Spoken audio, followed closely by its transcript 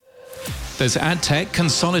There's Adtech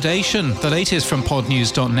consolidation, the latest from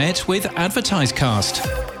podnews.net with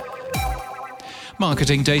AdvertiseCast.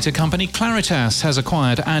 Marketing data company Claritas has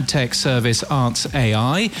acquired Adtech service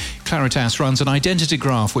ArtsAI. Claritas runs an identity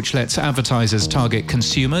graph which lets advertisers target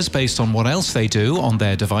consumers based on what else they do on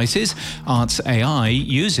their devices. ArtsAI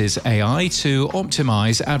uses AI to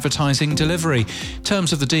optimize advertising delivery.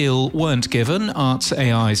 Terms of the deal weren't given.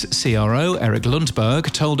 ArtsAI's CRO, Eric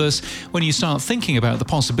Lundberg, told us, when you start thinking about the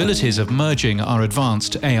possibilities of merging our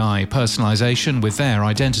advanced AI personalization with their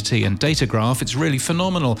identity and data graph, it's really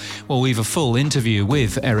phenomenal. Well, we've a full interview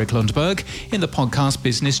with Eric Lundberg in the Podcast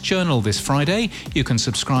Business Journal this Friday. You can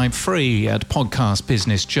subscribe free at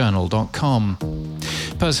podcastbusinessjournal.com.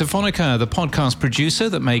 Persefonica, the podcast producer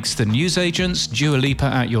that makes the newsagents, Dua Lipa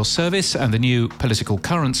at Your Service and the new political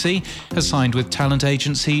currency, has signed with talent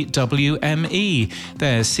agency WME.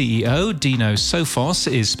 Their CEO, Dino Sofos,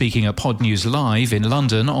 is speaking at Pod News Live in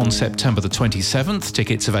London on September the 27th.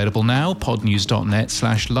 Tickets available now,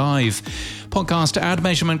 podnews.net/live. Podcast ad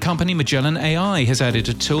measurement company Magellan AI has added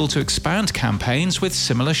a tool to expand campaigns with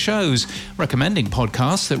similar shows, recommending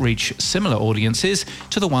podcasts that reach similar audiences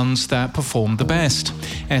to the ones that perform the best.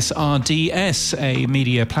 SRDS, a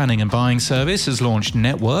media planning and buying service, has launched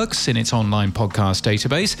networks in its online podcast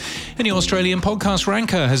database. And the Australian podcast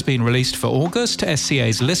ranker has been released for August.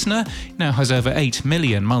 SCA's Listener now has over 8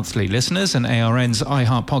 million monthly listeners, and ARN's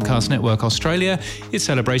iHeart Podcast Network Australia is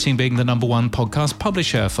celebrating being the #1 podcast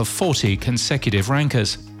publisher for 40 consecutive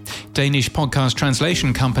rankers. Danish podcast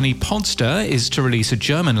translation company Podster is to release a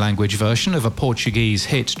German-language version of a Portuguese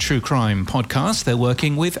hit true crime podcast. They're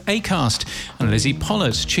working with Acast. And Lizzie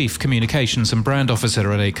Pollett, Chief Communications and Brand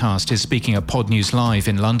Officer at Acast, is speaking at Pod News Live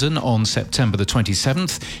in London on September the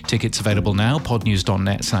 27th. Tickets available now,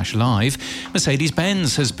 podnews.net/live.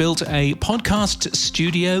 Mercedes-Benz has built a podcast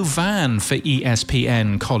studio van for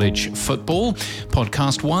ESPN college football.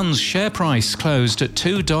 Podcast One's share price closed at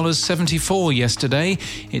 $2.74 yesterday.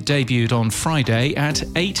 It debuted on Friday at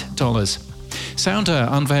 $8. Sounder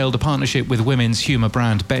unveiled a partnership with women's humour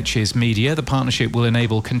brand Betches Media. The partnership will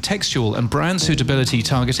enable contextual and brand suitability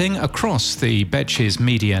targeting across the Betches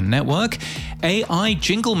Media network. AI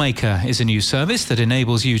Jingle Maker is a new service that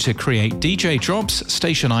enables you to create DJ drops,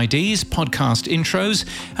 station IDs, podcast intros,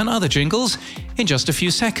 and other jingles in just a few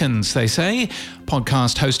seconds, they say.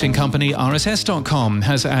 Podcast hosting company RSS.com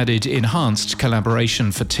has added enhanced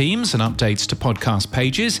collaboration for teams and updates to podcast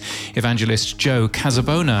pages. Evangelist Joe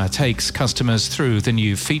Casabona takes customers through the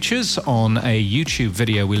new features on a YouTube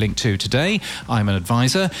video we link to today. I'm an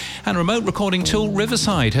advisor. And remote recording tool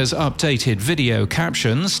Riverside has updated video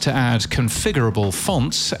captions to add configurable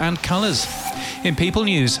fonts and colors. In People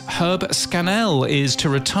News, Herb Scannell is to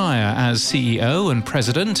retire as CEO and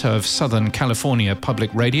president of Southern California Public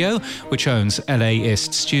Radio, which owns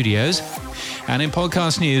LAist Studios. And in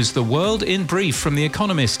podcast news, The World in Brief from The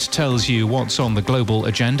Economist tells you what's on the global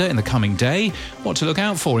agenda in the coming day, what to look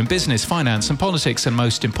out for in business, finance and politics, and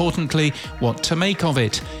most importantly, what to make of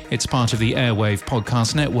it. It's part of the Airwave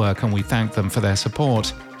Podcast Network, and we thank them for their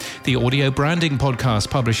support. The Audio Branding Podcast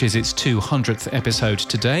publishes its 200th episode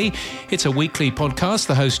today. It's a weekly podcast.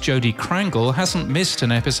 The host Jodie Krangle hasn't missed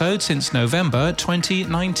an episode since November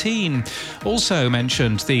 2019. Also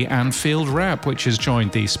mentioned the Anfield Wrap, which has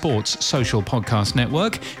joined the Sports Social Podcast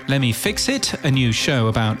Network. Lemme Fix It, a new show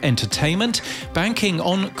about entertainment. Banking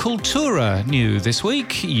on Cultura, new this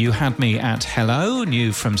week. You Had Me at Hello,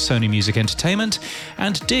 new from Sony Music Entertainment.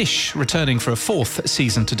 And Dish, returning for a 4th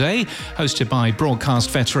season today, hosted by broadcast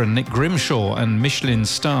veteran Nick Grimshaw and Michelin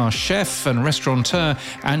star chef and restaurateur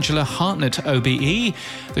Angela Hartnett OBE.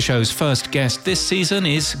 The show's first guest this season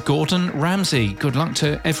is Gordon Ramsay. Good luck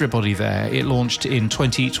to everybody there. It launched in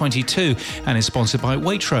 2022 and is sponsored by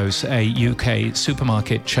Waitrose, a UK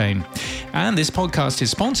supermarket chain. And this podcast is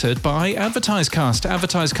sponsored by AdvertiseCast.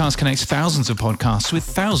 AdvertiseCast connects thousands of podcasts with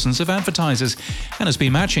thousands of advertisers and has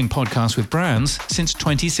been matching podcasts with brands since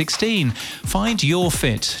 2016. Find your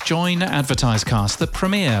fit. Join AdvertiseCast, the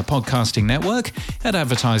premier podcasting network, at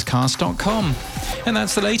advertisecast.com. And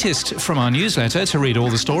that's the latest from our newsletter. To read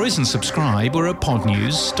all the stories and subscribe, we're at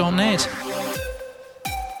podnews.net.